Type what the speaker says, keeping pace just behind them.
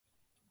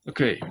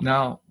Okay,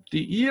 now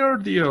the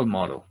ARDL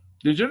model.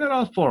 The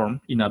general form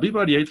in a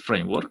bivariate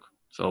framework,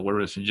 so we're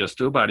using just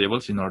two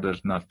variables in order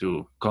not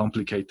to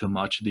complicate too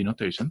much the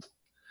notation,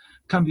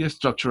 can be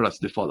structured as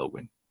the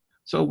following.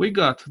 So we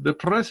got the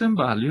present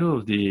value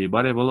of the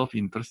variable of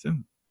interest,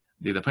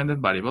 the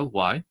dependent variable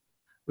y.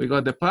 We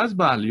got the past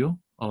value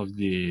of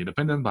the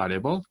dependent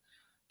variable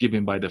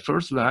given by the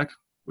first lag.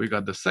 We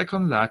got the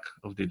second lag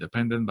of the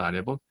dependent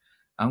variable,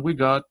 and we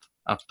got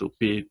up to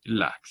p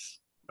lags,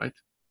 right?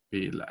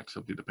 P lags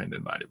of the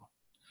dependent variable.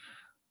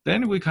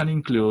 Then we can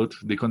include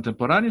the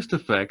contemporaneous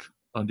effect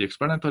on the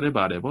explanatory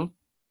variable,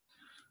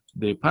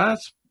 the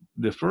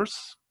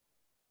first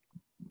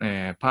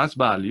past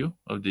value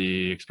of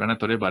the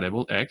explanatory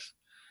variable x,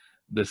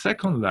 the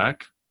second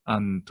lag,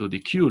 and to the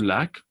q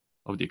lag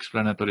of the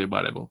explanatory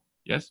variable,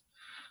 yes?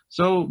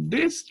 So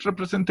this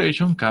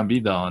representation can be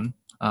done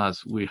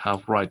as we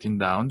have written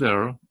down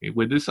there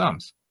with the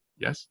sums,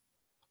 yes?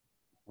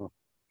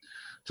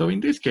 So in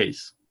this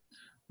case,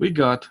 we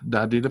got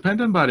that the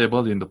dependent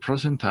variable in the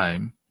present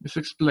time is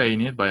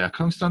explained by a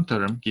constant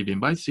term given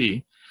by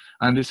c,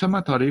 and the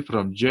summatory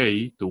from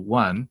j to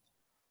 1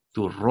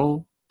 to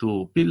rho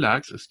to p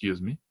lags,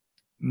 excuse me.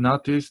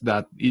 Notice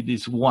that it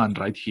is 1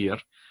 right here,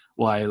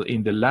 while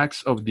in the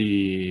lags of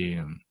the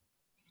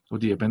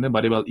dependent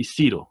variable is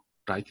 0,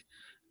 right?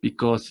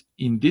 Because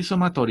in this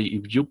summatory,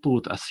 if you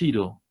put a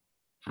 0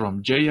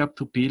 from j up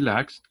to p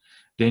lags,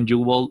 then you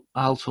will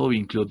also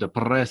include the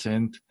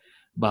present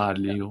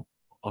value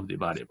of the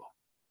variable.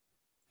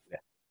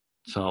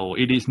 So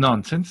it is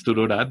nonsense to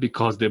do that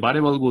because the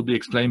variable will be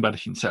explained by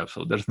himself,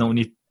 so there's no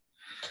need.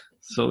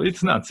 So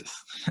it's nonsense.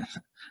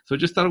 So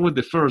just start with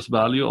the first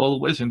value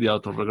always in the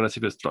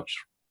autoregressive structure.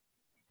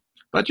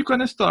 But you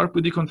can start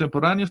with the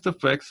contemporaneous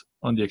effects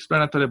on the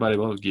explanatory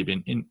variable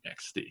given in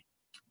xt,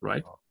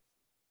 right?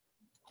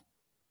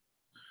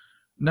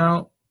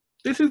 Now,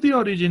 this is the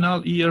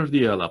original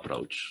ARDL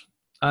approach.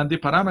 And the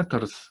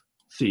parameters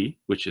c,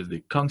 which is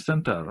the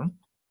constant term,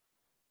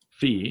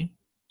 phi,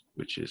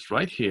 which is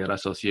right here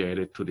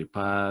associated to the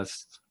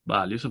past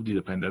values of the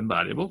dependent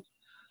variable,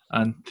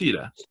 and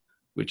theta,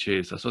 which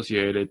is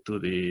associated to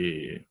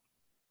the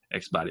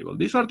x variable.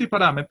 These are the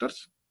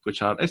parameters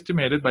which are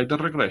estimated by the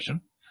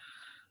regression,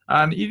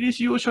 and it is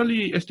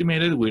usually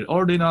estimated with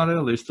ordinary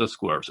least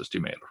squares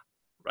estimator,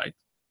 right?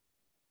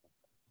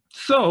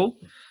 So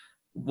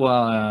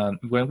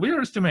when we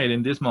are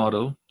estimating this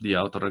model, the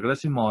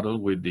autoregressive model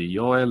with the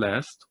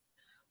OLS,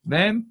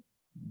 then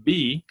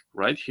B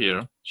right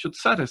here should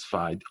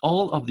satisfy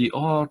all of the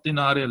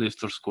ordinary least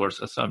squares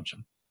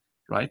assumption,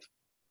 right?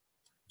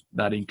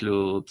 That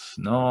includes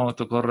no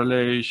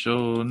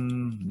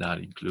autocorrelation, that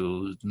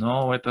includes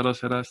no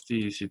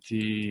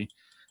heteroscedasticity,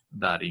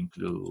 that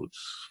includes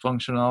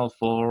functional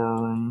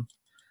form,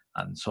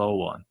 and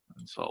so on,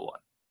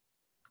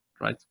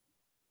 right?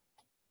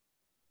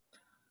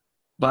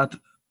 But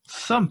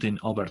something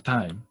over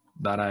time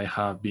that I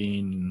have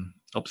been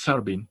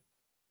observing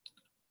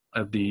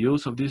of the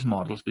use of these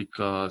models,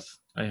 because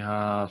I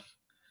have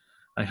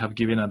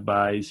given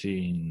advice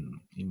in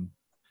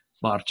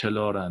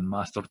bachelor and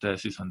master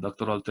thesis and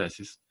doctoral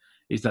thesis,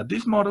 is that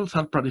these models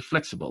are pretty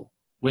flexible.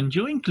 When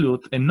you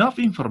include enough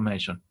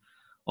information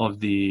of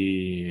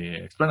the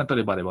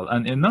explanatory variable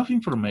and enough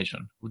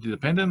information of the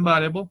dependent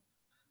variable,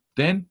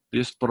 then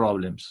these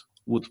problems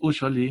would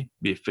usually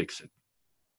be fixed.